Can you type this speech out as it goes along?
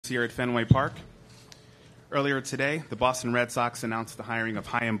here at Fenway Park. Earlier today, the Boston Red Sox announced the hiring of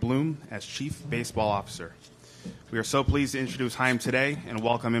Chaim Bloom as Chief Baseball Officer. We are so pleased to introduce Chaim today and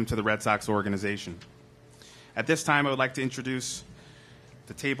welcome him to the Red Sox organization. At this time, I would like to introduce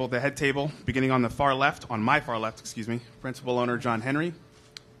the head table, beginning on my far left, Principal Owner John Henry,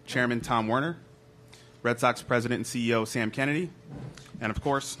 Chairman Tom Werner, Red Sox President and CEO Sam Kennedy, and of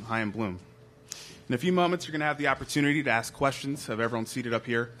course, Chaim Bloom. In a few moments, you're going to have the opportunity to ask questions of everyone seated up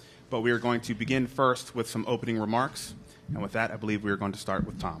here, but we are going to begin first with some opening remarks. And with that, I believe we are going to start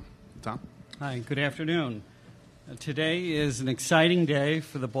with Tom. Tom? Hi, good afternoon. Today is an exciting day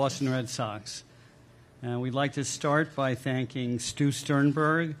for the Boston Red Sox. We'd like to start by thanking Stu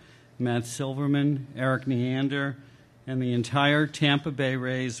Sternberg, Matt Silverman, Eric Neander, and the entire Tampa Bay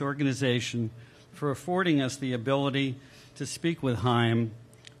Rays organization for affording us the ability to speak with Chaim.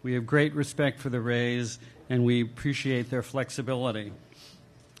 We have great respect for the Rays, and we appreciate their flexibility.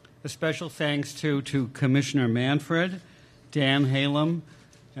 A special thanks to Commissioner Manfred, Dan Halem,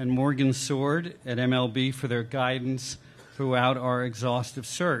 and Morgan Sword at MLB for their guidance throughout our exhaustive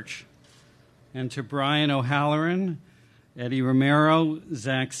search. And to Brian O'Halloran, Eddie Romero,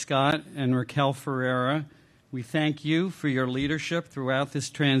 Zach Scott, and Raquel Ferreira, we thank you for your leadership throughout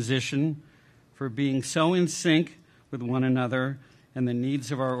this transition, for being so in sync with one another and the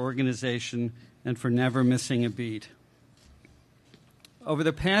needs of our organization, and for never missing a beat. Over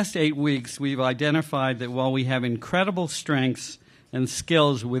the past 8 weeks, we've identified that while we have incredible strengths and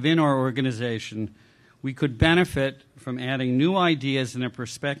skills within our organization, we could benefit from adding new ideas and a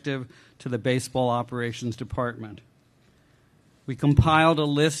perspective to the baseball operations department. We compiled a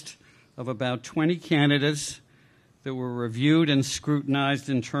list of about 20 candidates that were reviewed and scrutinized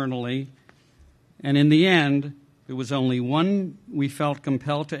internally, and in the end, there was only one we felt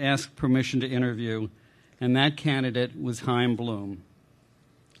compelled to ask permission to interview, and that candidate was Chaim Bloom.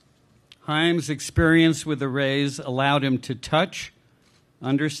 Chaim's experience with the Rays allowed him to touch,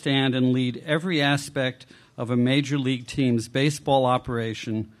 understand, and lead every aspect of a major league team's baseball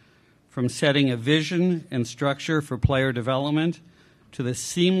operation, from setting a vision and structure for player development to the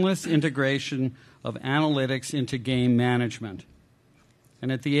seamless integration of analytics into game management.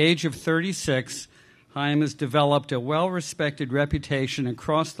 And at the age of 36, Chaim has developed a well-respected reputation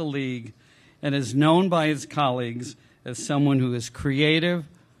across the league and is known by his colleagues as someone who is creative,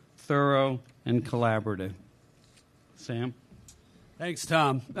 thorough, and collaborative. Sam? Thanks,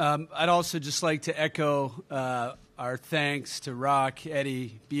 Tom. I'd also just like to echo our thanks to Rock,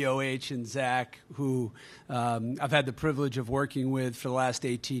 Eddie, BOH, and Zach, who I've had the privilege of working with for the last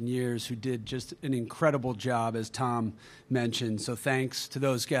 18 years, who did just an incredible job, as Tom mentioned. So thanks to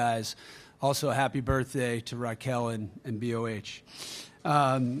those guys. Also, happy birthday to Raquel and BOH.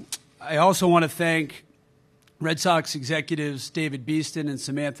 I also want to thank Red Sox executives David Beeston and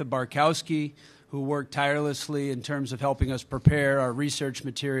Samantha Barkowski, who worked tirelessly in terms of helping us prepare our research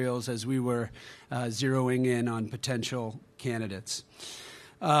materials as we were zeroing in on potential candidates.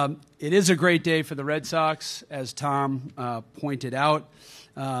 It is a great day for the Red Sox, as Tom pointed out.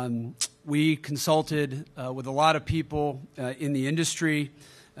 We consulted with a lot of people in the industry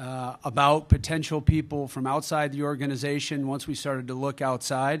about potential people from outside the organization. Once we started to look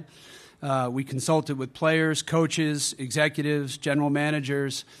outside, we consulted with players, coaches, executives, general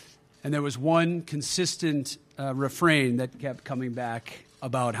managers, and there was one consistent refrain that kept coming back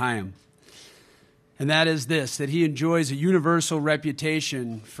about Chaim. And that is this, that he enjoys a universal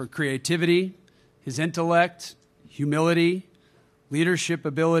reputation for creativity, his intellect, humility, leadership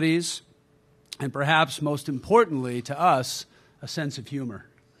abilities, and perhaps most importantly to us, a sense of humor.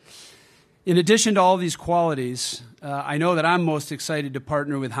 In addition to all these qualities, I know that I'm most excited to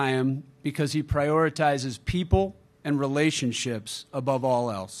partner with Chaim because he prioritizes people and relationships above all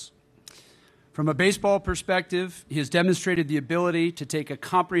else. From a baseball perspective, he has demonstrated the ability to take a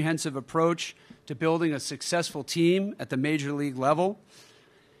comprehensive approach to building a successful team at the major league level,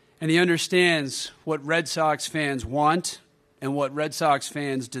 and he understands what Red Sox fans want and what Red Sox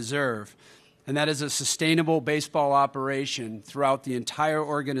fans deserve, and that is a sustainable baseball operation throughout the entire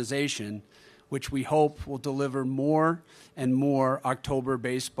organization, which we hope will deliver more and more October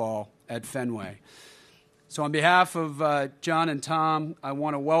baseball at Fenway. So on behalf of John and Tom, I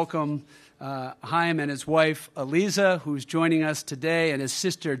want to welcome Chaim and his wife, Aliza, who's joining us today, and his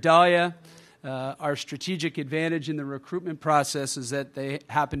sister, Dahlia. Our strategic advantage in the recruitment process is that they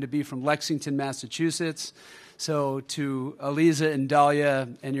happen to be from Lexington, Massachusetts. So to Aliza and Dahlia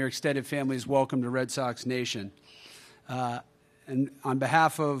and your extended families, welcome to Red Sox Nation. And on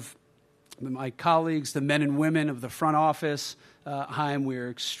behalf of my colleagues, the men and women of the front office, Chaim,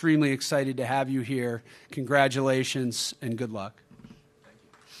 we're extremely excited to have you here. Congratulations and good luck. Thank you.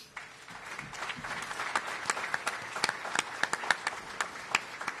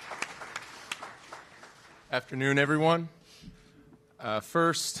 Afternoon, everyone.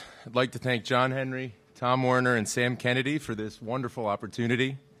 First, I'd like to thank John Henry, Tom Werner, and Sam Kennedy for this wonderful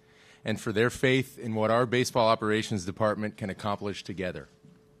opportunity and for their faith in what our baseball operations department can accomplish together.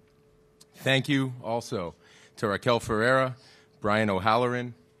 Thank you also to Raquel Ferreira, Brian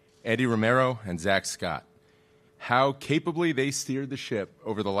O'Halloran, Eddie Romero, and Zach Scott. How capably they steered the ship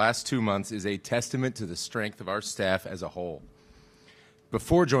over the last 2 months is a testament to the strength of our staff as a whole.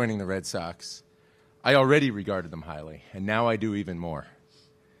 Before joining the Red Sox, I already regarded them highly, and now I do even more.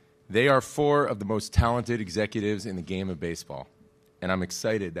 They are 4 of the most talented executives in the game of baseball, and I'm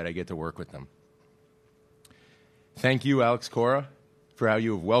excited that I get to work with them. Thank you, Alex Cora, for how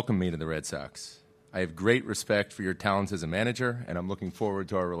you have welcomed me to the Red Sox. I have great respect for your talents as a manager, and I'm looking forward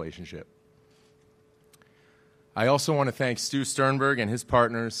to our relationship. I also want to thank Stu Sternberg and his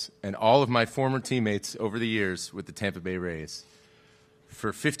partners and all of my former teammates over the years with the Tampa Bay Rays.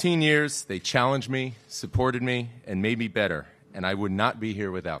 For 15 years, they challenged me, supported me, and made me better, and I would not be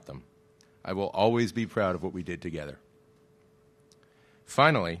here without them. I will always be proud of what we did together.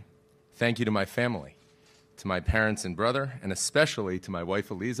 Finally, thank you to my family, to my parents and brother, and especially to my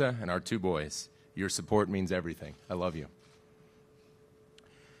wife, Eliza, and our 2 boys. Your support means everything. I love you.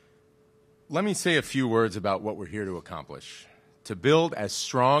 Let me say a few words about what we're here to accomplish. To build as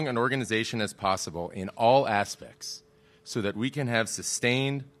strong an organization as possible in all aspects, so that we can have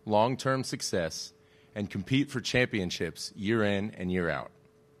sustained, long-term success and compete for championships year in and year out.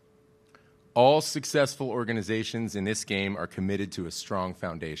 All successful organizations in this game are committed to a strong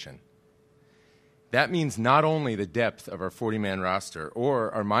foundation. That means not only the depth of our 40-man roster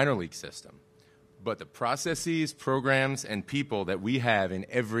or our minor league system, but the processes, programs, and people that we have in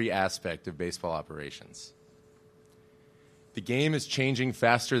every aspect of baseball operations. The game is changing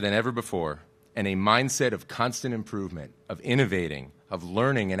faster than ever before, and a mindset of constant improvement, of innovating, of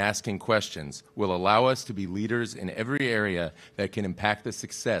learning and asking questions will allow us to be leaders in every area that can impact the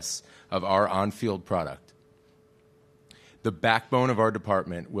success of our on-field product. The backbone of our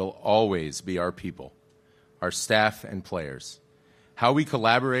department will always be our people, our staff and players. How we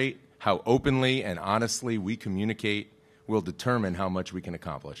collaborate, how openly and honestly we communicate will determine how much we can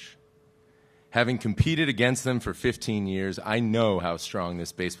accomplish. Having competed against them for 15 years, I know how strong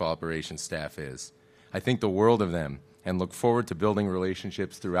this baseball operations staff is. I think the world of them and look forward to building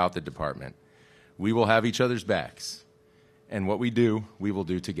relationships throughout the department. We will have each other's backs, and what we do, we will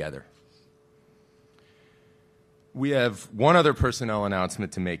do together. We have one other personnel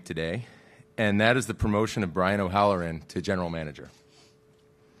announcement to make today, and that is the promotion of Brian O'Halloran to general manager.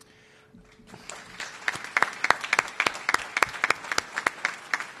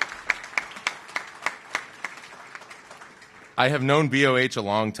 I have known BOH a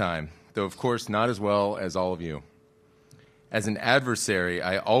long time, though of course not as well as all of you. As an adversary,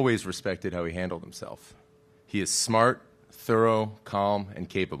 I always respected how he handled himself. He is smart, thorough, calm, and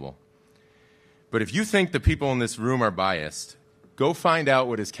capable. But if you think the people in this room are biased, go find out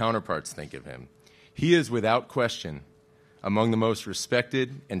what his counterparts think of him. He is, without question, among the most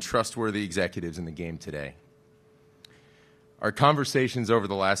respected and trustworthy executives in the game today. Our conversations over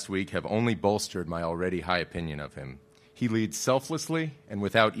the last week have only bolstered my already high opinion of him. He leads selflessly and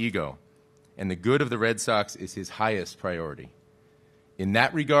without ego, and the good of the Red Sox is his highest priority. In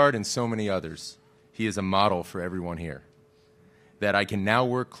that regard and so many others, he is a model for everyone here. That I can now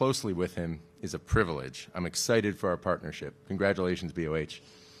work closely with him is a privilege. I'm excited for our partnership. Congratulations, BOH.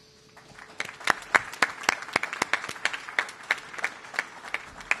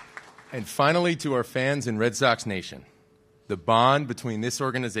 And finally, to our fans in Red Sox Nation. The bond between this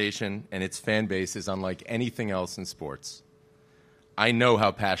organization and its fan base is unlike anything else in sports. I know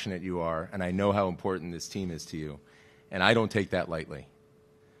how passionate you are, and I know how important this team is to you, and I don't take that lightly.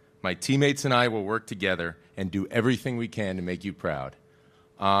 My teammates and I will work together and do everything we can to make you proud,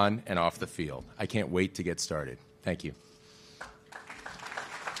 on and off the field. I can't wait to get started. Thank you.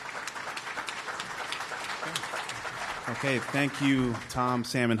 Okay, thank you, Tom,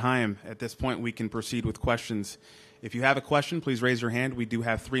 Sam, and Chaim. At this point, we can proceed with questions. If you have a question, please raise your hand. We do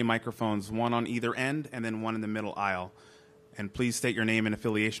have 3 microphones, one on either end and then one in the middle aisle. And please state your name and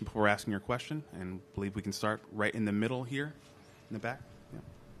affiliation before asking your question. And I believe we can start right in the middle here, in the back. Yeah.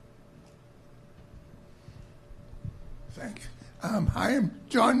 Thanks. I am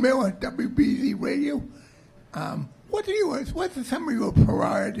John Miller, WBZ Radio. What's some of your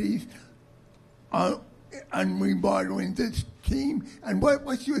priorities on remodeling this team? And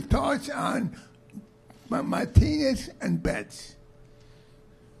what's your thoughts on Martinez and Betts?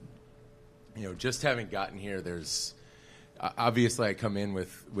 You know, just having gotten here, there's obviously I come in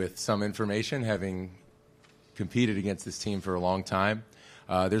with some information, having competed against this team for a long time.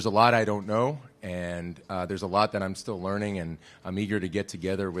 There's a lot I don't know, And there's a lot that I'm still learning, and I'm eager to get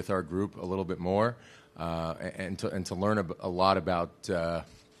together with our group a little bit more and to learn a lot about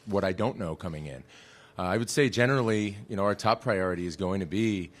what I don't know coming in. I would say generally, our top priority is going to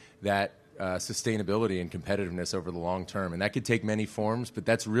be that sustainability and competitiveness over the long term. And that could take many forms, but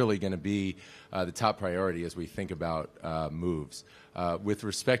that's really going to be the top priority as we think about moves. With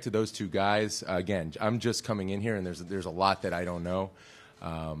respect to those two guys, again, I'm just coming in here, and there's a lot that I don't know.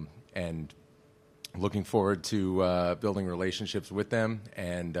 And looking forward to building relationships with them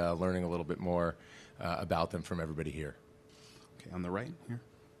and learning a little bit more about them from everybody here. Okay, on the right here.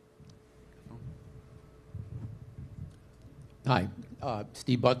 Hi,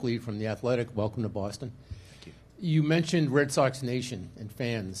 Steve Buckley from The Athletic. Welcome to Boston. Thank you. You mentioned Red Sox Nation and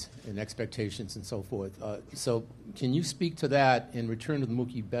fans and expectations and so forth. So can you speak to that and return to the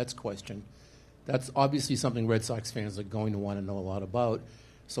Mookie Betts question? That's obviously something Red Sox fans are going to want to know a lot about.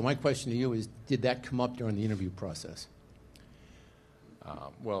 So my question to you is, did that come up during the interview process?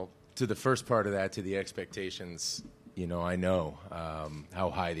 Well, to the first part of that, to the expectations, I know how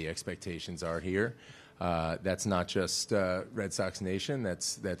high the expectations are here. That's not just Red Sox Nation.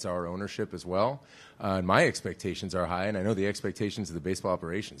 That's our ownership as well. And my expectations are high, and I know the expectations of the baseball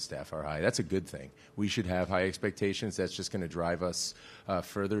operations staff are high. That's a good thing. We should have high expectations. That's just going to drive us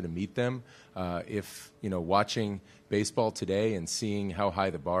further to meet them. If watching baseball today and seeing how high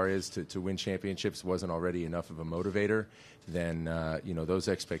the bar is to win championships wasn't already enough of a motivator, then those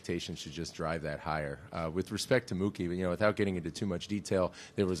expectations should just drive that higher. With respect to Mookie, without getting into too much detail,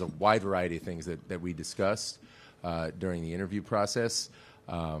 there was a wide variety of things that we discussed during the interview process.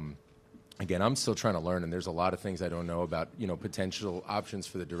 Again, I'm still trying to learn, and there's a lot of things I don't know about, potential options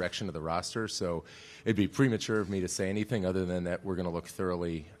for the direction of the roster. So it'd be premature of me to say anything other than that we're going to look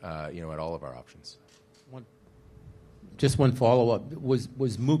thoroughly, at all of our options. Just one follow-up. Was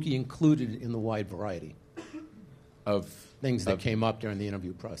Mookie included in the wide variety of things that came up during the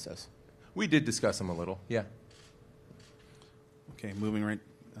interview process? We did discuss them a little, yeah. Okay, moving right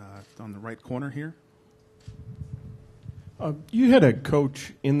on the right corner here. You had a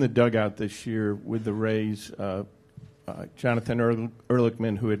coach in the dugout this year with the Rays, Jonathan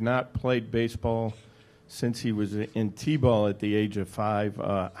Ehrlichman, who had not played baseball since he was in T-ball at the age of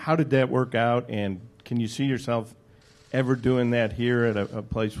 5. How did that work out, and can you see yourself ever doing that here at a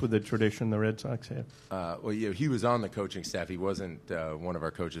place with the tradition the Red Sox have? Well, he was on the coaching staff. He wasn't one of our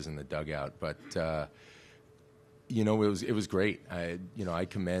coaches in the dugout, but it was great. I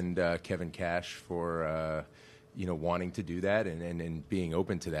commend Kevin Cash for wanting to do that and being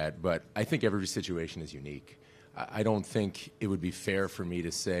open to that. But I think every situation is unique. I don't think it would be fair for me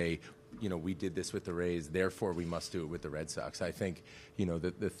to say, we did this with the Rays, therefore we must do it with the Red Sox. I think,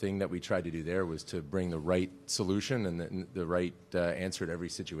 the thing that we tried to do there was to bring the right solution and the right answer to every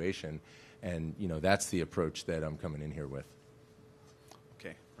situation. And, that's the approach that I'm coming in here with.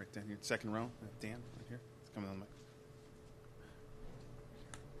 Okay, right down here, second row. Dan, right here. It's coming on the mic.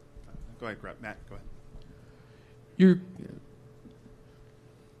 Go ahead, Matt, go ahead.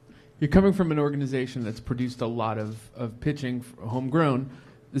 You're coming from an organization that's produced a lot of pitching homegrown.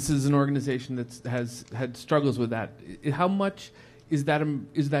 This is an organization that has had struggles with that. How much is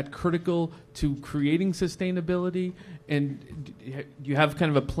that critical to creating sustainability? And do you have kind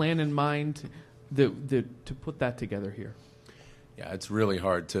of a plan in mind to put that together here? Yeah, it's really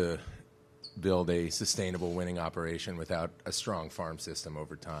hard to build a sustainable winning operation without a strong farm system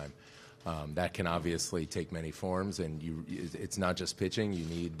over time. That can obviously take many forms, and it's not just pitching. You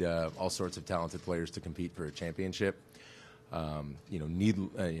need all sorts of talented players to compete for a championship.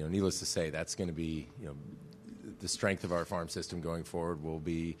 Needless to say, that's going to be, the strength of our farm system going forward will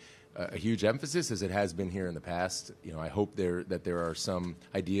be a huge emphasis, as it has been here in the past. I hope that there are some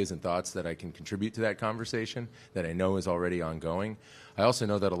ideas and thoughts that I can contribute to that conversation that I know is already ongoing. I also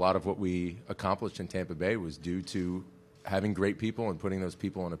know that a lot of what we accomplished in Tampa Bay was due to having great people and putting those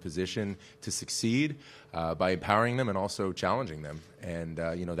people in a position to succeed by empowering them and also challenging them. And,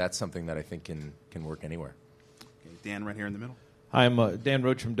 that's something that I think can work anywhere. Okay, Dan, right here in the middle. Hi, I'm Dan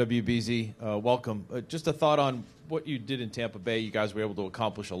Roach from WBZ. Welcome. Just a thought on what you did in Tampa Bay. You guys were able to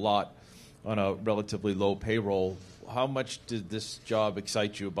accomplish a lot on a relatively low payroll. How much did this job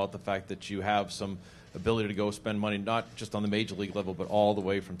excite you about the fact that you have some ability to go spend money, not just on the major league level, but all the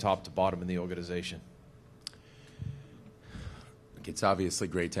way from top to bottom in the organization? It's obviously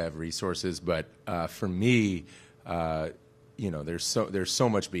great to have resources, but for me, there's so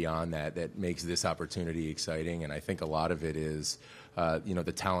much beyond that makes this opportunity exciting, and I think a lot of it is,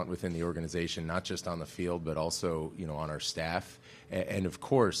 the talent within the organization, not just on the field, but also, on our staff, and of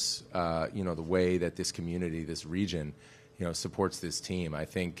course, the way that this community, this region, supports this team. I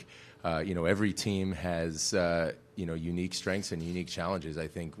think every team has unique strengths and unique challenges. I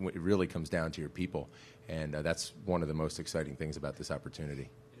think it really comes down to your people, and that's one of the most exciting things about this opportunity.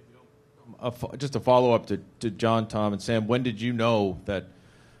 Just a follow-up to John, Tom, and Sam. When did you know that?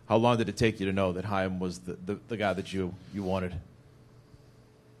 How long did it take you to know that Chaim was the guy that you wanted?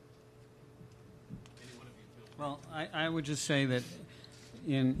 Well, I would just say that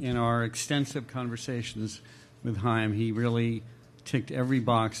in our extensive conversations with Chaim, he really ticked every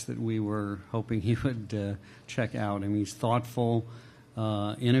box that we were hoping he would check out. I mean, he's thoughtful,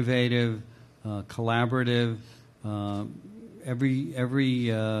 innovative, collaborative. Every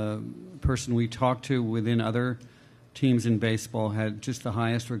person we talked to within other teams in baseball had just the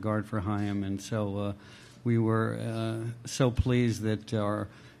highest regard for Chaim, and so we were so pleased that our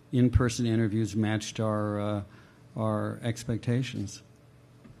in-person interviews matched our expectations.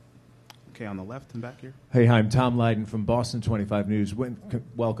 Okay, on the left and back here. Hey, I'm Tom Lydon from Boston 25 News.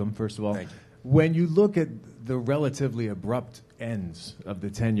 Welcome, first of all. Thank you. When you look at the relatively abrupt ends of the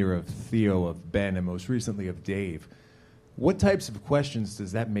tenure of Theo, of Ben, and most recently of Dave, what types of questions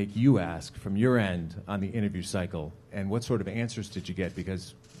does that make you ask from your end on the interview cycle, and what sort of answers did you get?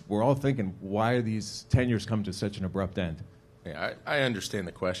 Because we're all thinking, why are these tenures come to such an abrupt end? Yeah, I understand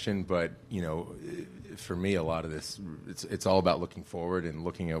the question, but for me, a lot of this, it's all about looking forward and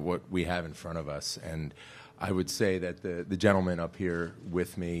looking at what we have in front of us. And I would say that the gentlemen up here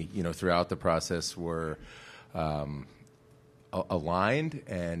with me, throughout the process were aligned,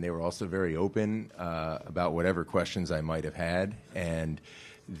 and they were also very open about whatever questions I might have had. And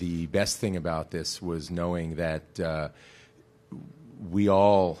the best thing about this was knowing that we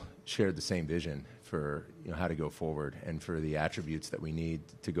all shared the same vision for how to go forward and for the attributes that we need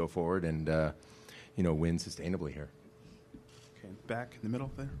to go forward and win sustainably here. Okay, back in the middle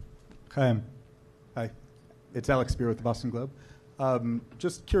there. Chaim. Hi. It's Alex Beer with the Boston Globe.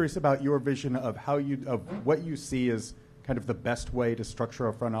 Just curious about your vision of what you see as kind of the best way to structure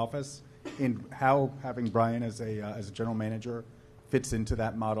a front office, and how having Brian as a general manager fits into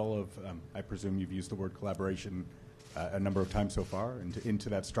that model of, I presume you've used the word collaboration a number of times so far, into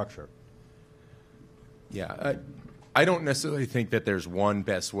that structure. Yeah, I don't necessarily think that there's one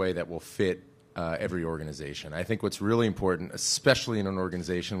best way that will fit every organization. I think what's really important, especially in an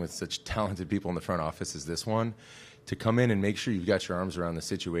organization with such talented people in the front office as this one, to come in and make sure you've got your arms around the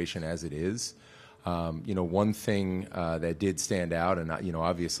situation as it is. One thing that did stand out, and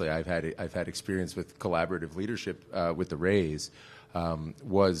obviously I've had experience with collaborative leadership with the Rays,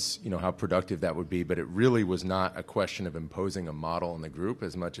 was how productive that would be. But it really was not a question of imposing a model on the group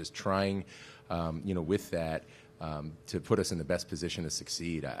as much as trying, with that, to put us in the best position to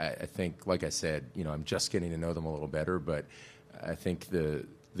succeed. I think, like I said, I'm just getting to know them a little better, but I think the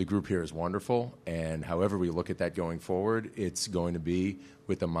group here is wonderful, and however we look at that going forward, it's going to be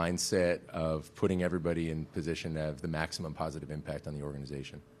with the mindset of putting everybody in position to have the maximum positive impact on the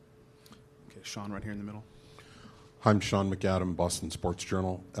organization. Okay, Sean, right here in the middle. I'm Sean McAdam, Boston Sports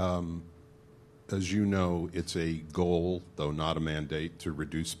Journal. As you know, it's a goal, though not a mandate, to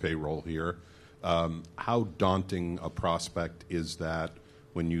reduce payroll here. How daunting a prospect is that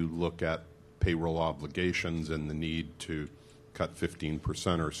when you look at payroll obligations and the need to cut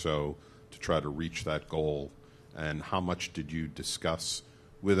 15% or so to try to reach that goal? And how much did you discuss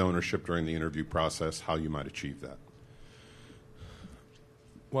with ownership during the interview process how you might achieve that?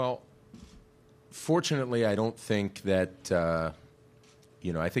 Well, fortunately, I don't think that,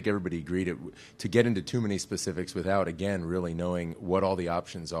 I think everybody agreed to get into too many specifics without, again, really knowing what all the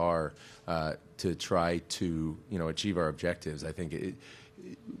options are to try to, achieve our objectives. I think it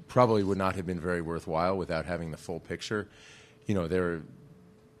probably would not have been very worthwhile without having the full picture.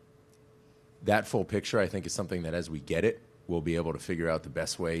 That full picture, I think, is something that as we get it, we'll be able to figure out the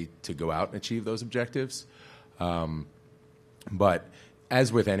best way to go out and achieve those objectives. But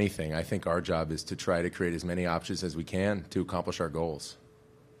as with anything, I think our job is to try to create as many options as we can to accomplish our goals.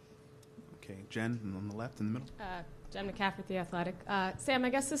 Okay, Jen on the left in the middle. Jen McCaffrey, The Athletic. Sam, I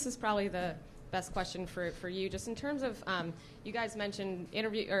guess this is probably the best question for you. Just in terms of, you guys mentioned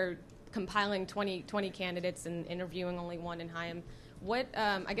compiling 20 candidates and interviewing only one in Chaim. What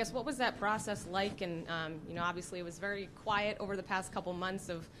was that process like? And obviously it was very quiet over the past couple months.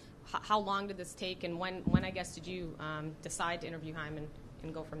 Of how long did this take, and when I guess did you decide to interview Chaim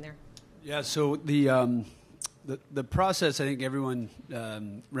and go from there? Yeah. So the process, I think everyone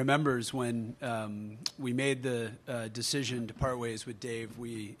remembers when we made the decision to part ways with Dave.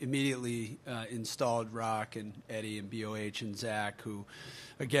 We immediately installed Rock and Eddie and BOH and Zach, who,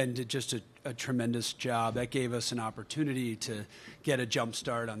 again, did just a tremendous job. That gave us an opportunity to get a jump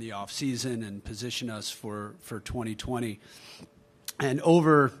start on the off season and position us for 2020. And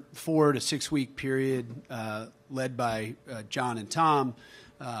over 4 to 6 week period, led by John and Tom,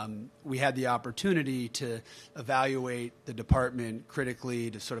 we had the opportunity to evaluate the department critically,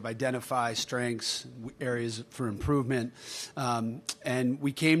 to sort of identify strengths, areas for improvement. And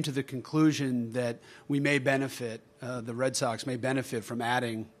we came to the conclusion that we may benefit, the Red Sox may benefit from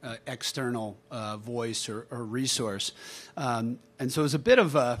adding external voice or resource. And so it was a bit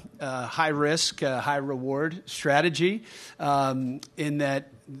of a high risk, high reward strategy in that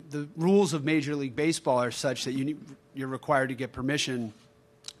the rules of Major League Baseball are such that you're required to get permission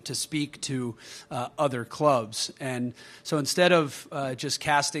to speak to other clubs. And so instead of just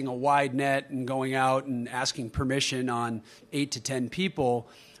casting a wide net and going out and asking permission on 8 to 10 people,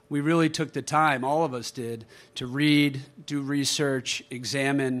 we really took the time, all of us did, to read, do research,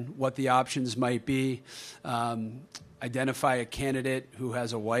 examine what the options might be, identify a candidate who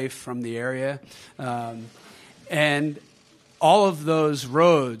has a wife from the area. And all of those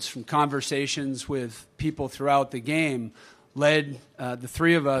roads, from conversations with people throughout the game, led the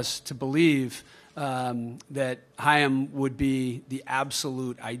three of us to believe that Chaim would be the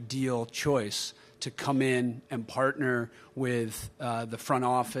absolute ideal choice to come in and partner with the front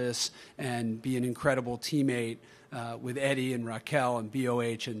office and be an incredible teammate with Eddie and Raquel and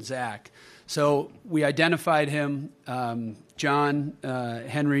BOH and Zach. So we identified him. John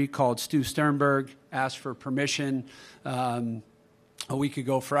Henry called Stu Sternberg, asked for permission a week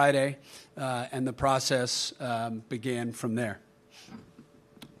ago Friday, and the process began from there.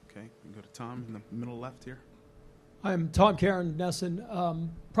 Okay, we go to Tom in the middle left here. I'm Tom Karen Nesson.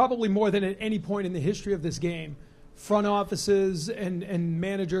 Probably more than at any point in the history of this game, front offices and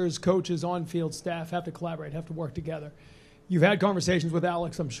managers, coaches, on-field staff have to collaborate, have to work together. You've had conversations with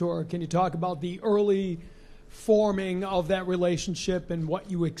Alex, I'm sure. Can you talk about the early forming of that relationship and what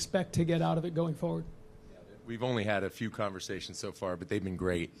you expect to get out of it going forward? We've only had a few conversations so far, but they've been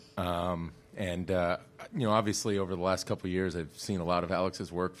great. Obviously over the last couple of years, I've seen a lot of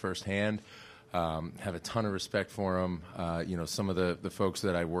Alex's work firsthand. Have a ton of respect for him. Some of the folks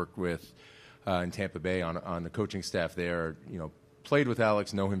that I worked with in Tampa Bay on the coaching staff there, played with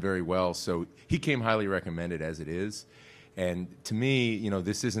Alex, know him very well. So he came highly recommended as it is. And to me,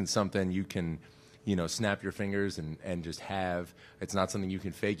 this isn't something you can, snap your fingers and just have. It's not something you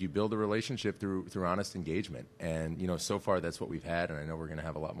can fake. You build a relationship through honest engagement. And, so far that's what we've had, and I know we're going to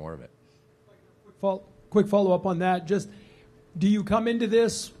have a lot more of it. Quick follow-up on that. Just, do you come into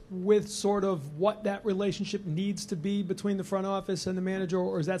this with sort of what that relationship needs to be between the front office and the manager,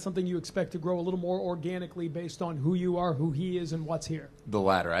 or is that something you expect to grow a little more organically based on who you are, who he is, and what's here? The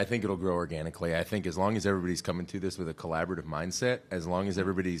latter. I think it'll grow organically. I think as long as everybody's coming to this with a collaborative mindset, as long as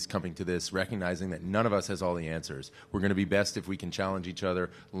everybody's coming to this recognizing that none of us has all the answers, we're going to be best if we can challenge each other,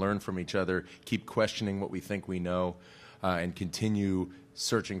 learn from each other, keep questioning what we think we know, and continue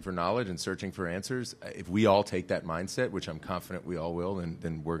searching for knowledge and searching for answers. If we all take that mindset, which I'm confident we all will,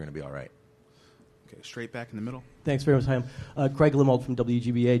 then we're going to be all right. Okay, straight back in the middle. Thanks very much, Chaim. Craig Limald from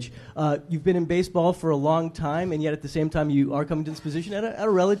WGBH. You've been in baseball for a long time, and yet at the same time you are coming to this position at a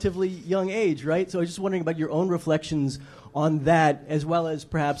relatively young age, right? So I was just wondering about your own reflections on that, as well as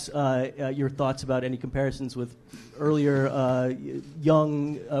perhaps your thoughts about any comparisons with earlier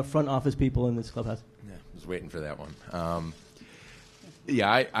young front office people in this clubhouse. Yeah, I was waiting for that one.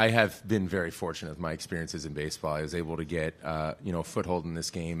 I have been very fortunate with my experiences in baseball. I was able to get a foothold in this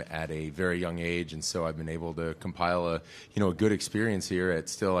game at a very young age, and so I've been able to compile a good experience here.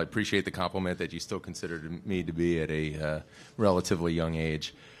 I appreciate the compliment that you still considered me to be at a relatively young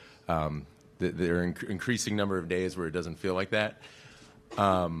age. There are increasing number of days where it doesn't feel like that.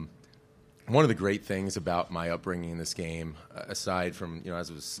 One of the great things about my upbringing in this game, aside from, as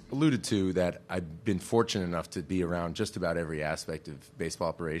was alluded to, that I've been fortunate enough to be around just about every aspect of baseball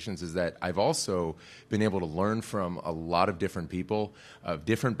operations, is that I've also been able to learn from a lot of different people of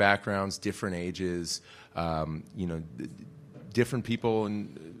different backgrounds, different ages, different people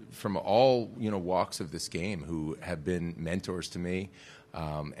from all, walks of this game who have been mentors to me.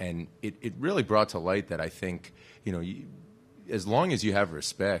 And it really brought to light that I think, as long as you have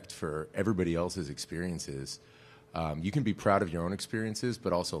respect for everybody else's experiences, you can be proud of your own experiences,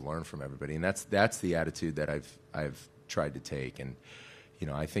 but also learn from everybody. And that's the attitude that I've tried to take. And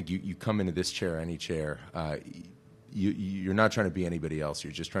I think you come into this chair, any chair, you're not trying to be anybody else.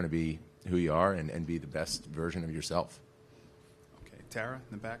 You're just trying to be who you are and be the best version of yourself. Okay, Tara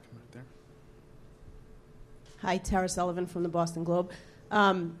in the back right there. Hi, Tara Sullivan from the Boston Globe.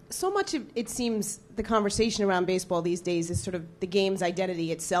 So much of, it seems, the conversation around baseball these days is sort of the game's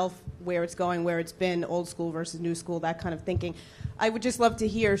identity itself, where it's going, where it's been, old school versus new school, that kind of thinking. I would just love to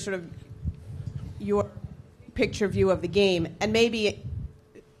hear sort of big picture view of the game, and maybe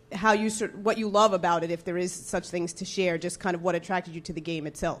how you what you love about it, if there is such things to share, just kind of what attracted you to the game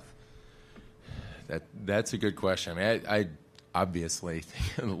itself. That's a good question. I mean, I obviously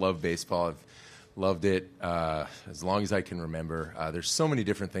love baseball. I've loved it as long as I can remember. There's so many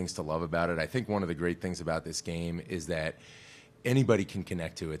different things to love about it. I think one of the great things about this game is that anybody can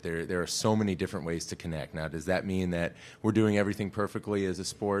connect to it. There are so many different ways to connect. Now, does that mean that we're doing everything perfectly as a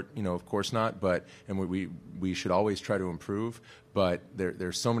sport? Of course not. And we should always try to improve. But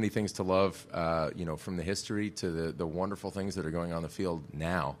there's so many things to love, from the history to the wonderful things that are going on the field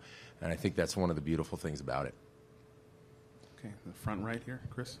now. And I think that's one of the beautiful things about it. Okay, the front right here,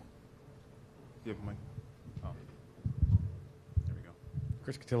 Chris. You have a mic. Oh. There we go.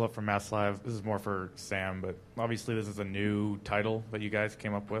 Chris Cotillo from Mass Live. This is more for Sam, but obviously this is a new title that you guys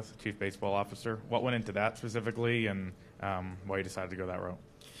came up with, Chief Baseball Officer. What went into that specifically, and why you decided to go that route?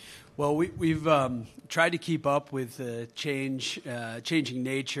 Well, we've tried to keep up with the changing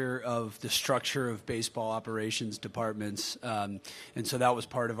nature of the structure of baseball operations departments, and so that was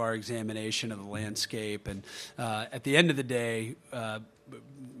part of our examination of the landscape. And at the end of the day,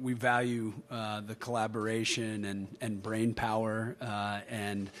 we value the collaboration and brain power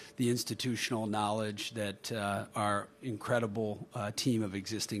and the institutional knowledge that our incredible team of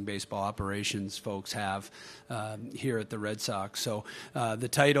existing baseball operations folks have here at the Red Sox. So the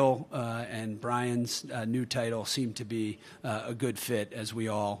title and Brian's new title seem to be a good fit as we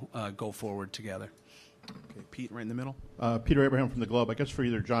all go forward together. Okay, Pete, right in the middle. Peter Abraham from the Globe. I guess for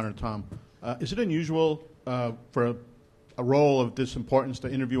either John or Tom. Is it unusual for a role of this importance to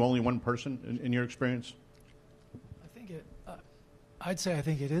interview only one person in your experience? I'd say I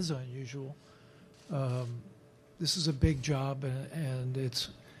think it is unusual. This is a big job, and it's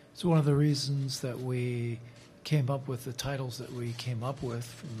one of the reasons that we came up with the titles that we came up with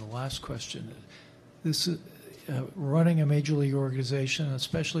from the last question. This is running a major league organization,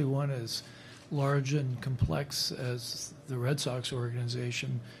 especially one as large and complex as the Red Sox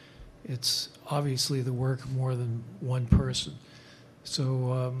organization. It's obviously the work of more than one person.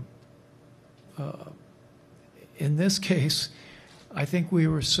 So in this case, I think we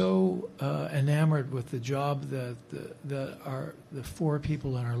were so enamored with the job that the four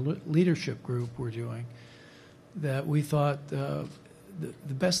people in our leadership group were doing that we thought the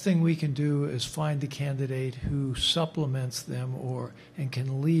best thing we can do is find a candidate who supplements them and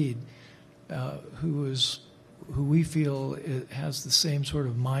can lead, who we feel has the same sort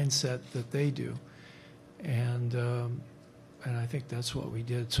of mindset that they do, and I think that's what we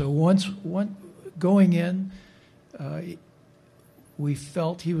did. So once going in, we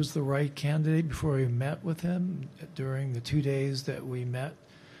felt he was the right candidate before we met with him during the 2 days that we met,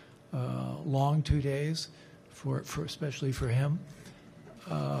 long 2 days, for especially for him.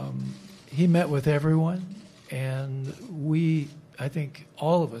 He met with everyone, and I think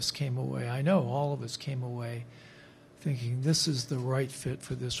all of us came away, I know all of us came away thinking this is the right fit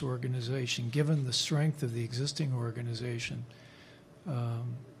for this organization, given the strength of the existing organization.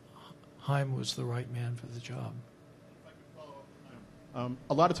 Chaim was the right man for the job.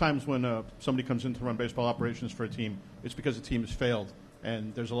 A lot of times when somebody comes in to run baseball operations for a team, it's because the team has failed,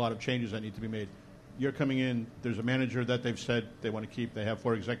 and there's a lot of changes that need to be made. You're coming in, there's a manager that they've said they want to keep, they have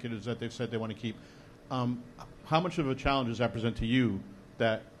 4 executives that they've said they want to keep. How much of a challenge does that present to you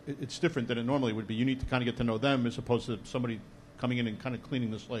that it's different than it normally would be? You need to kind of get to know them as opposed to somebody coming in and kind of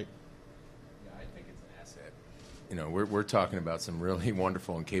cleaning the slate. Yeah, I think it's an asset. We're talking about some really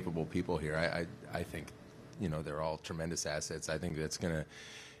wonderful and capable people here. I think, they're all tremendous assets. I think that's going to,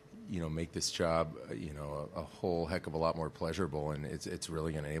 make this job, a whole heck of a lot more pleasurable, and it's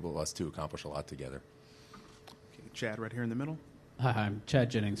really going to enable us to accomplish a lot together. Okay, Chad, right here in the middle. Hi, I'm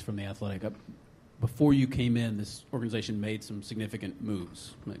Chad Jennings from The Athletic. Before you came in, this organization made some significant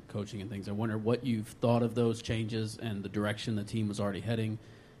moves, like coaching and things. I wonder what you've thought of those changes and the direction the team was already heading,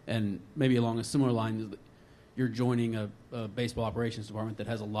 and maybe along a similar line, you're joining a baseball operations department that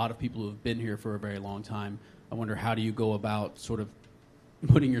has a lot of people who have been here for a very long time. I wonder, how do you go about sort of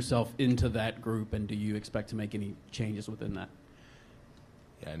putting yourself into that group, and do you expect to make any changes within that?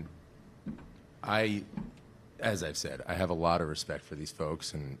 Yeah, and as I've said, I have a lot of respect for these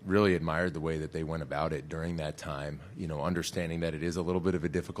folks and really admired the way that they went about it during that time, understanding that it is a little bit of a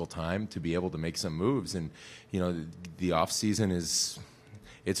difficult time to be able to make some moves. And, the off season it's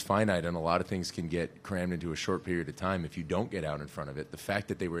finite, and a lot of things can get crammed into a short period of time if you don't get out in front of it. The fact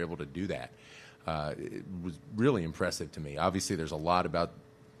that they were able to do that it was really impressive to me. Obviously, there's a lot about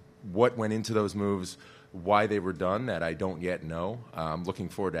what went into those moves, why they were done, that I don't yet know. I'm looking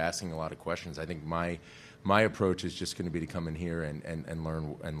forward to asking a lot of questions. I think my my approach is just going to be to come in here and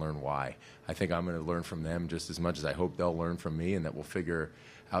learn why. I think I'm going to learn from them just as much as I hope they'll learn from me, and that we'll figure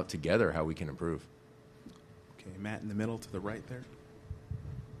out together how we can improve. Okay, Matt in the middle to the right there.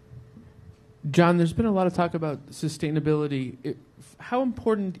 John, there's been a lot of talk about sustainability. How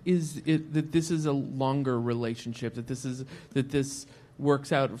important is it that this is a longer relationship, that this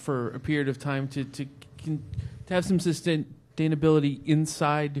works out for a period of time to have some sustainability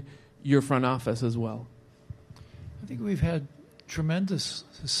inside your front office as well? I think we've had tremendous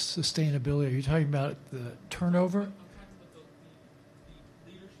sustainability. Are you talking about the turnover?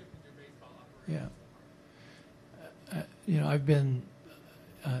 Yeah. I've been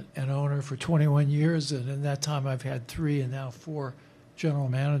an owner for 21 years, and in that time I've had 3 and now 4 general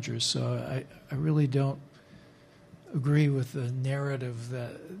managers. So I really don't agree with the narrative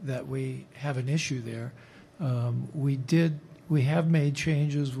that we have an issue there. We have made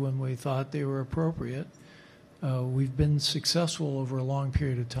changes when we thought they were appropriate. We've been successful over a long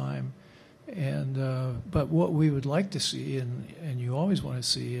period of time, but what we would like to see, and you always want to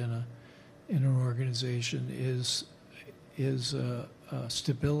see in an organization, is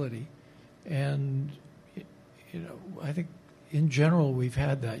stability. And I think in general we've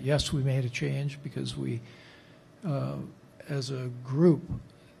had that. Yes, we made a change because we, as a group,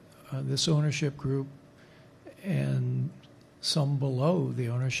 this ownership group and some below the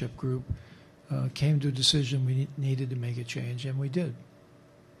ownership group, came to a decision we needed to make a change, and we did.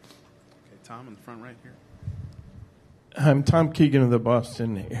 Okay, Tom in the front right here. I'm Tom Keegan of the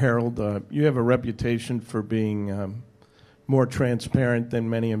Boston Herald. You have a reputation for being more transparent than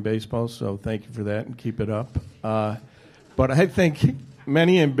many in baseball, so thank you for that and keep it up. But I think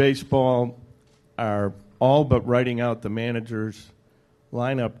many in baseball are all but writing out the manager's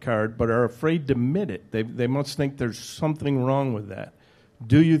lineup card, but are afraid to admit it. They must think there's something wrong with that.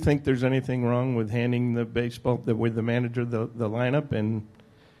 Do you think there's anything wrong with handing with the manager the lineup?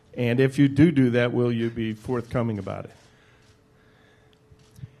 And if you do that, will you be forthcoming about it?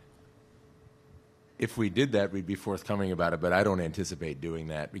 If we did that, we'd be forthcoming about it, but I don't anticipate doing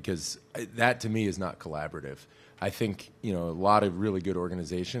that because that, to me, is not collaborative. I think, a lot of really good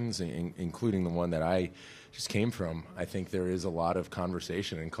organizations, including the one that I just came from, I think there is a lot of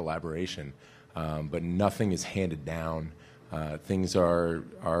conversation and collaboration, but nothing is handed down. Things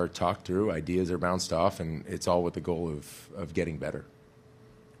are talked through, ideas are bounced off, and it's all with the goal of getting better.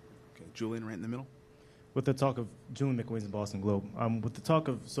 Okay, Julian right in the middle. With the talk of Julian McWays in Boston Globe, with the talk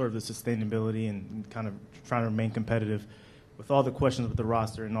of sort of the sustainability and kind of trying to remain competitive, with all the questions with the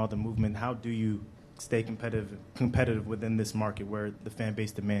roster and all the movement, how do you stay competitive within this market where the fan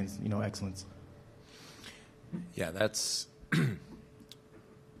base demands, excellence? Yeah, that's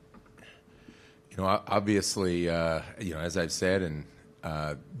obviously, as I've said, and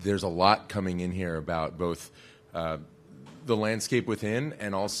there's a lot coming in here about both the landscape within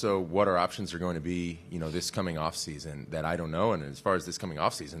and also what our options are going to be, this coming off season that I don't know. And as far as this coming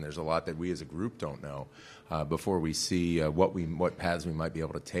off season, there's a lot that we as a group don't know before we see what paths we might be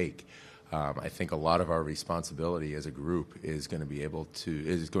able to take. I think a lot of our responsibility as a group is going to be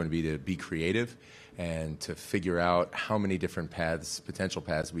to be creative and to figure out how many different potential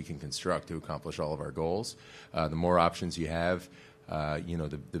paths we can construct to accomplish all of our goals. The more options you have,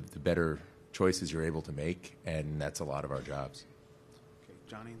 the better choices you're able to make, and that's a lot of our jobs. Okay,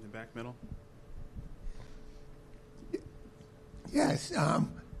 Johnny in the back middle. Yes,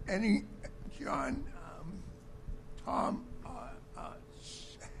 John, Tom,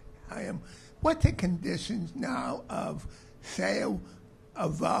 what's the conditions now of sale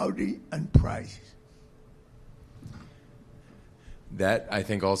of Valdi and Price? That, I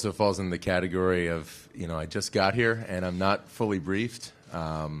think, also falls in the category of, I just got here and I'm not fully briefed.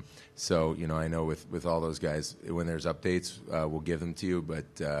 So, I know with all those guys, when there's updates, we'll give them to you,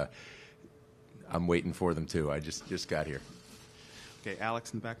 but I'm waiting for them too. I just got here. Okay,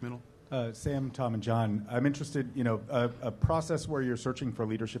 Alex in the back middle. Sam, Tom, and John, I'm interested, a process where you're searching for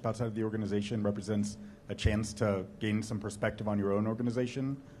leadership outside of the organization represents a chance to gain some perspective on your own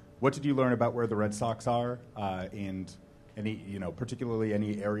organization. What did you learn about where the Red Sox are and any, particularly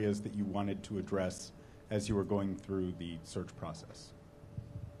any areas that you wanted to address as you were going through the search process?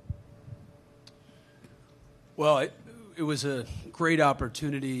 Well, it was a great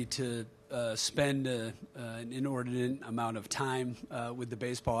opportunity to spend an inordinate amount of time with the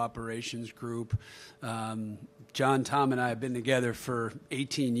baseball operations group. John, Tom, and I have been together for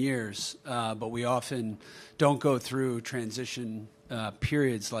 18 years, but we often don't go through transition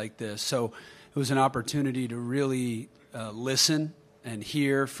periods like this. So it was an opportunity to really listen and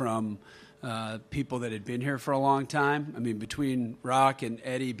hear from people that had been here for a long time. I mean, between Rock and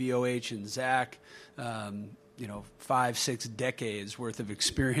Eddie, BOH, and Zach, 5-6 decades worth of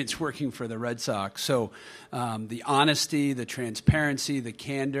experience working for the Red Sox. So the honesty, the transparency, the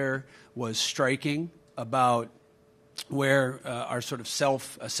candor was striking about where our sort of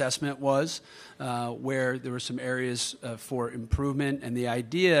self-assessment was, where there were some areas for improvement, and the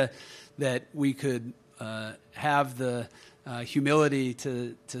idea that we could have the humility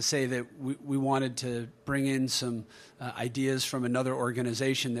to say that we wanted to bring in some ideas from another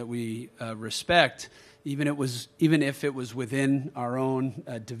organization that we respect, even if it was within our own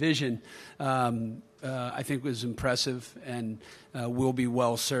division, I think was impressive, and will be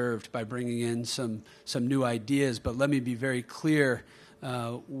well served by bringing in some new ideas. But let me be very clear.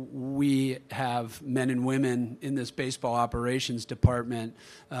 We have men and women in this baseball operations department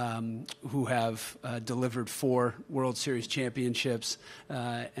who have delivered 4 World Series championships,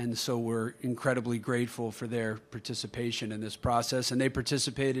 and so we're incredibly grateful for their participation in this process. And they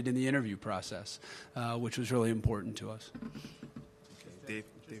participated in the interview process, which was really important to us. Dave.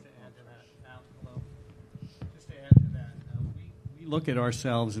 Just to add to that, we look at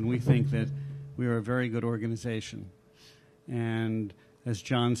ourselves and we think that we are a very good organization. And as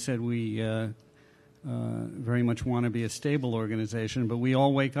John said, we very much want to be a stable organization, but we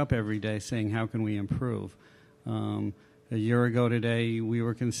all wake up every day saying, how can we improve? A year ago today, we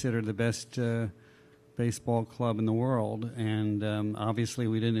were considered the best baseball club in the world, and obviously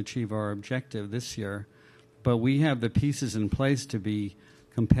we didn't achieve our objective this year. But we have the pieces in place to be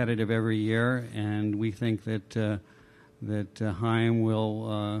competitive every year, and we think that Chaim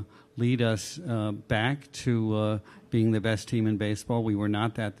will lead us back to being the best team in baseball. We were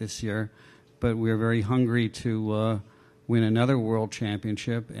not that this year, but we're very hungry to win another world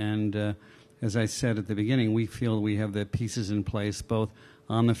championship. And as I said at the beginning, we feel we have the pieces in place, both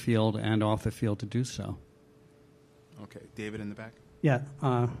on the field and off the field, to do so. Okay, David in the back. Yeah,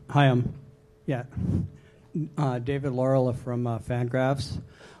 Chaim. Yeah, David Laurel from Fangraphs.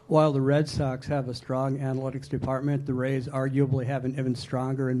 While the Red Sox have a strong analytics department, the Rays arguably have an even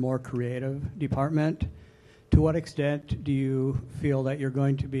stronger and more creative department. To what extent do you feel that you're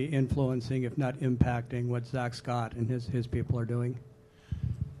going to be influencing, if not impacting, what Zach Scott and his people are doing?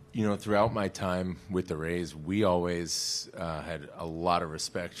 Throughout my time with the Rays, we always had a lot of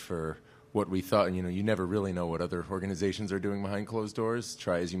respect for what we thought. You never really know what other organizations are doing behind closed doors.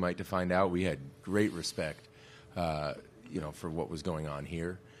 Try as you might to find out. We had great respect, for what was going on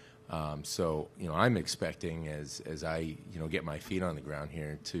here. So I'm expecting as I get my feet on the ground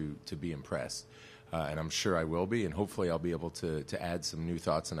here to be impressed, and I'm sure I will be, and hopefully I'll be able to add some new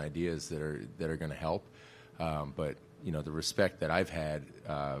thoughts and ideas that are going to help. But the respect that I've had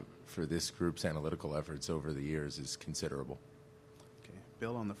for this group's analytical efforts over the years is considerable. Okay,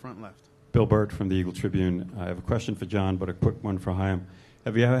 Bill on the front left. Bill Burt from the Eagle Tribune. I have a question for John, but a quick one for Chaim.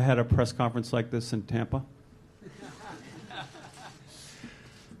 Have you ever had a press conference like this in Tampa?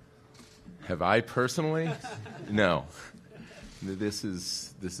 Have I personally? No. This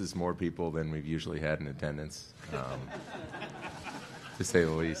is more people than we've usually had in attendance, to say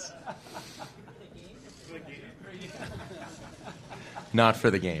the least. Not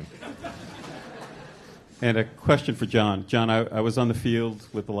for the game. And a question for John. John, I was on the field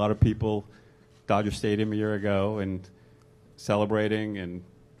with a lot of people, Dodger Stadium a year ago, and celebrating and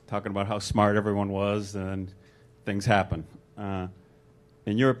talking about how smart everyone was, and things happen.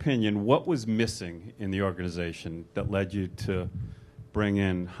 In your opinion, what was missing in the organization that led you to bring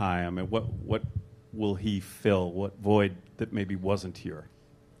in Chaim, and what will he fill? What void that maybe wasn't here?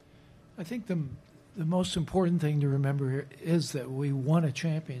 I think the most important thing to remember here is that we won a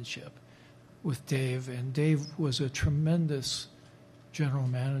championship with Dave, and Dave was a tremendous general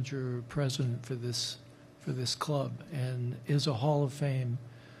manager, president for this club, and is a Hall of Fame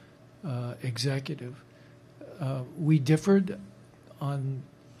executive. We differed on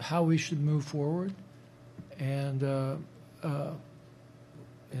how we should move forward, and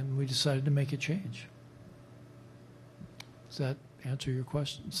we decided to make a change. Does that answer your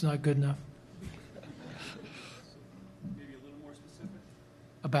question? It's not good enough. Maybe a little more specific?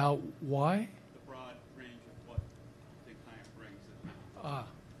 About why? The broad range of what I think Chaim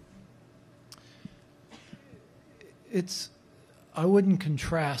brings. I wouldn't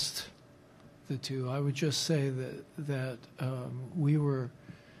contrast the two. I would just say that we were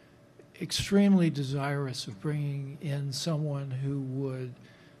extremely desirous of bringing in someone who would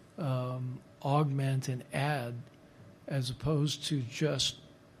augment and add, as opposed to just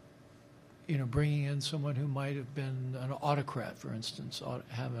bringing in someone who might have been an autocrat, for instance,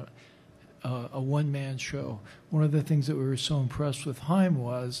 a one-man show. One of the things that we were so impressed with Chaim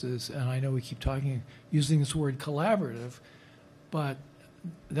and I know we keep using this word collaborative, but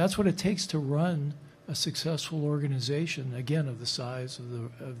that's what it takes to run a successful organization, again, of the size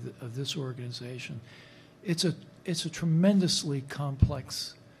of this organization. It's a tremendously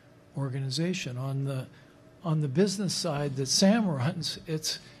complex organization. On the business side that Sam runs,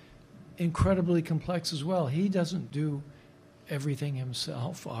 it's incredibly complex as well. He doesn't do everything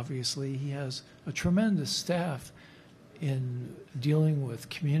himself, obviously. He has a tremendous staff in dealing with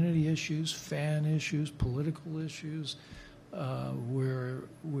community issues, fan issues, political issues,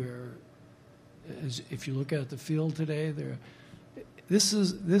 if you look at the field today, this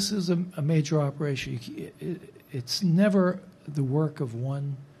is a major operation. It's never the work of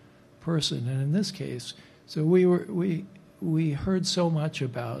one person, and in this case, so we heard so much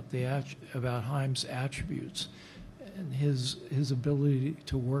about about Chaim's attributes and his ability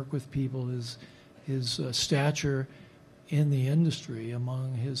to work with people, his stature in the industry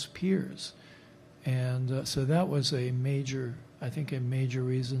among his peers, and so that was a major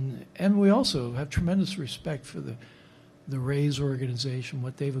reason. And we also have tremendous respect for the Rays organization,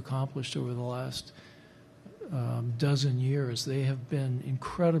 what they've accomplished over the last dozen years. They have been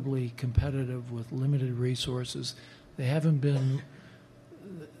incredibly competitive with limited resources. They haven't been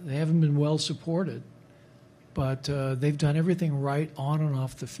well supported, but they've done everything right on and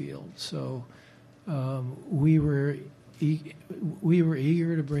off the field. So we were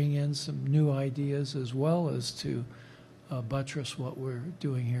eager to bring in some new ideas as well as to buttress what we're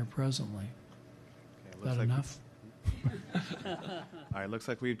doing here presently. Okay, Is that enough? All right, looks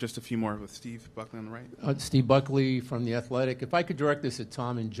like we have just a few more with Steve Buckley on the right. Steve Buckley from The Athletic. If I could direct this at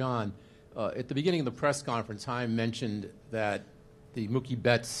Tom and John. At the beginning of the press conference, Chaim mentioned that the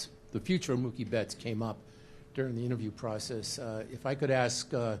future of Mookie Betts came up during the interview process. If I could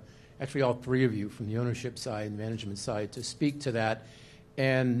ask actually all three of you from the ownership side and management side to speak to that.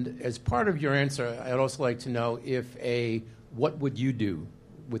 And as part of your answer, I'd also like to know if what would you do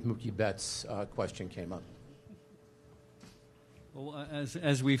with Mookie Betts question came up. Well,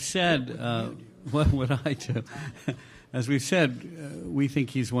 as we've said, what would I do? As we've said, we think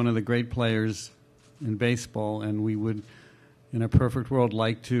he's one of the great players in baseball, and we would, in a perfect world,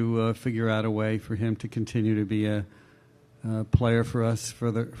 like to figure out a way for him to continue to be a player for us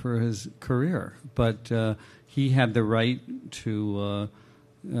for his career. But he had the right to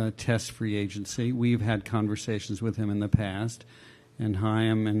test free agency. We've had conversations with him in the past, and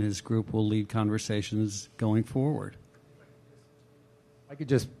Chaim and his group will lead conversations going forward.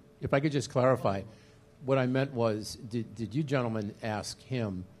 If I could just clarify, what I meant was, did you gentlemen ask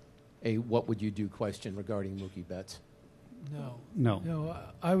him a what would you do question regarding Mookie Betts? No.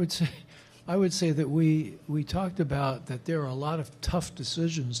 I would say that we talked about that there are a lot of tough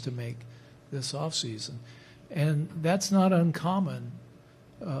decisions to make this offseason, and that's not uncommon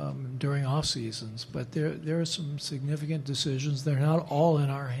during off seasons. But there are some significant decisions. They're not all in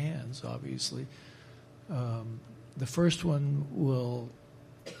our hands, obviously. The first one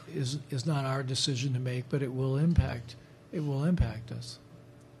is not our decision to make, but it will impact us.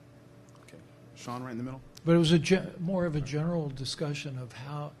 Okay, Sean, right in the middle. But it was more of a general discussion of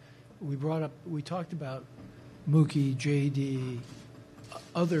how we talked about Mookie, JD,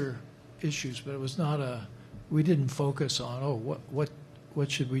 other issues, but it was not we didn't focus on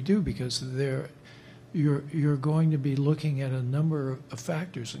what should we do, because you're going to be looking at a number of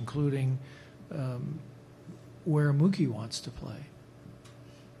factors, including where Mookie wants to play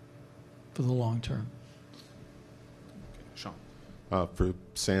for the long term. Sean. For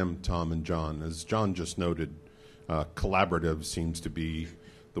Sam, Tom, and John, as John just noted, collaborative seems to be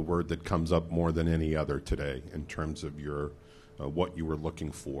the word that comes up more than any other today in terms of your what you were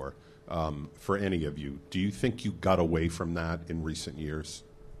looking for. For any of you, do you think you got away from that in recent years?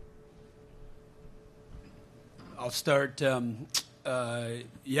 I'll start.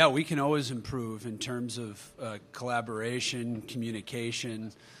 Yeah, we can always improve in terms of collaboration,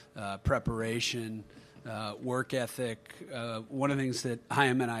 communication, preparation, work ethic. One of the things that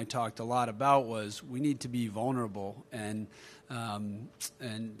Chaim and I talked a lot about was we need to be vulnerable and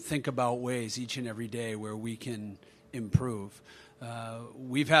think about ways each and every day where we can improve.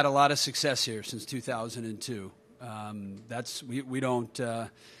 We've had a lot of success here since 2002.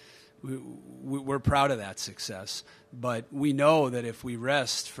 We're proud of that success, but we know that if we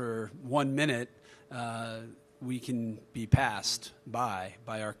rest for 1 minute, we can be passed by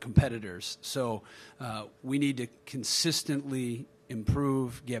our competitors. So we need to consistently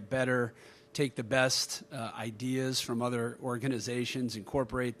improve, get better, take the best ideas from other organizations,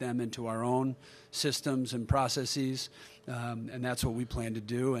 incorporate them into our own systems and processes, and that's what we plan to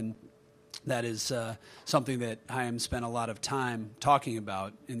do. And that is something that Chaim spent a lot of time talking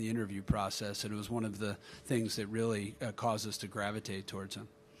about in the interview process, and it was one of the things that really caused us to gravitate towards him.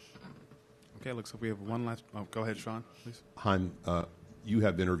 Okay, looks like we have one last. Oh, go ahead, Sean, please. Chaim, you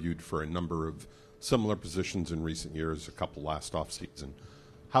have interviewed for a number of similar positions in recent years, a couple last offseason.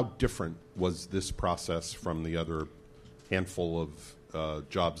 How different was this process from the other handful of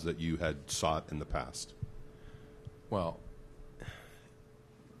jobs that you had sought in the past? Well,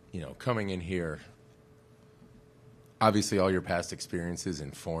 coming in here, obviously all your past experiences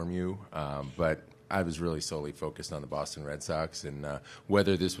inform you, but I was really solely focused on the Boston Red Sox and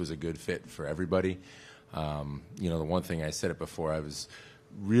whether this was a good fit for everybody. The one thing I said it before, I was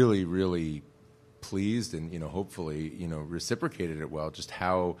really, really pleased and, hopefully, reciprocated it well, just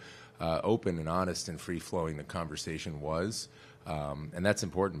how open and honest and free-flowing the conversation was. And that's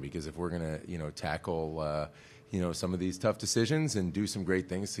important because if we're going to, tackle, some of these tough decisions and do some great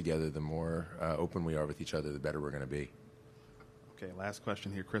things together, the more open we are with each other, the better we're going to be. Okay, last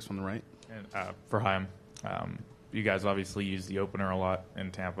question here, Chris on the right. And for Chaim, you guys obviously use the opener a lot in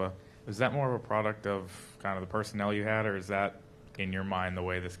Tampa. Is that more of a product of kind of the personnel you had, or is that, in your mind, the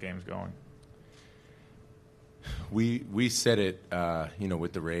way this game's going? We said it,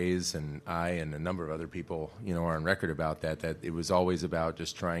 with the Rays, and I and a number of other people, are on record about that it was always about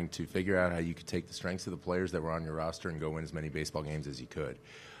just trying to figure out how you could take the strengths of the players that were on your roster and go win as many baseball games as you could.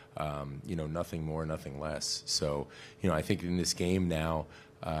 Nothing more, nothing less. So, I think in this game now,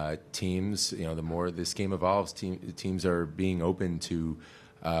 teams, the more this game evolves, teams are being open to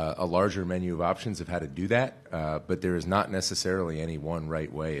a larger menu of options of how to do that, but there is not necessarily any one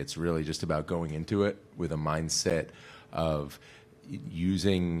right way. It's really just about going into it with a mindset of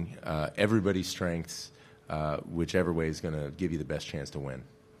using everybody's strengths, whichever way is going to give you the best chance to win.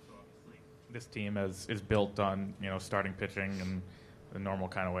 This team is built on, starting pitching and the normal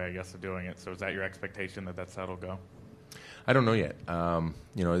kind of way, I guess, of doing it. So is that your expectation that that's how it'll go? I don't know yet.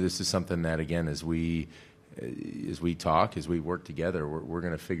 This is something that, again, as we talk, as we work together, we're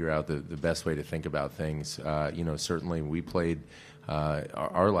going to figure out the best way to think about things. Certainly we played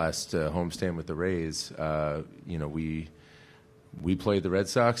our last homestand with the Rays. We played the Red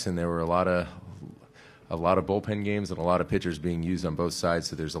Sox, and there were a lot of bullpen games and a lot of pitchers being used on both sides.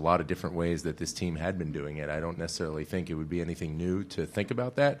 So there's a lot of different ways that this team had been doing it. I don't necessarily think it would be anything new to think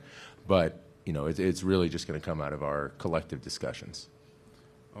about that, but it's really just going to come out of our collective discussions.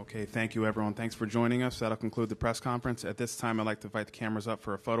 Okay, thank you, everyone. Thanks for joining us. That'll conclude the press conference. At this time, I'd like to invite the cameras up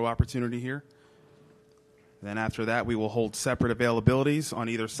for a photo opportunity here. Then after that, we will hold separate availabilities on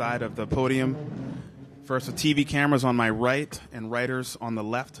either side of the podium. First, the TV cameras on my right and writers on the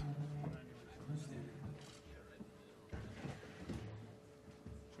left.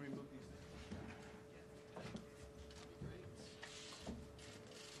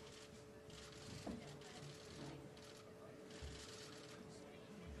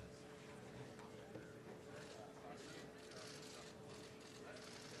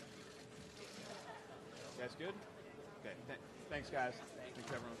 Guys good? Okay. Thanks, guys.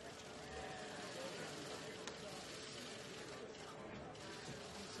 Thanks, everyone.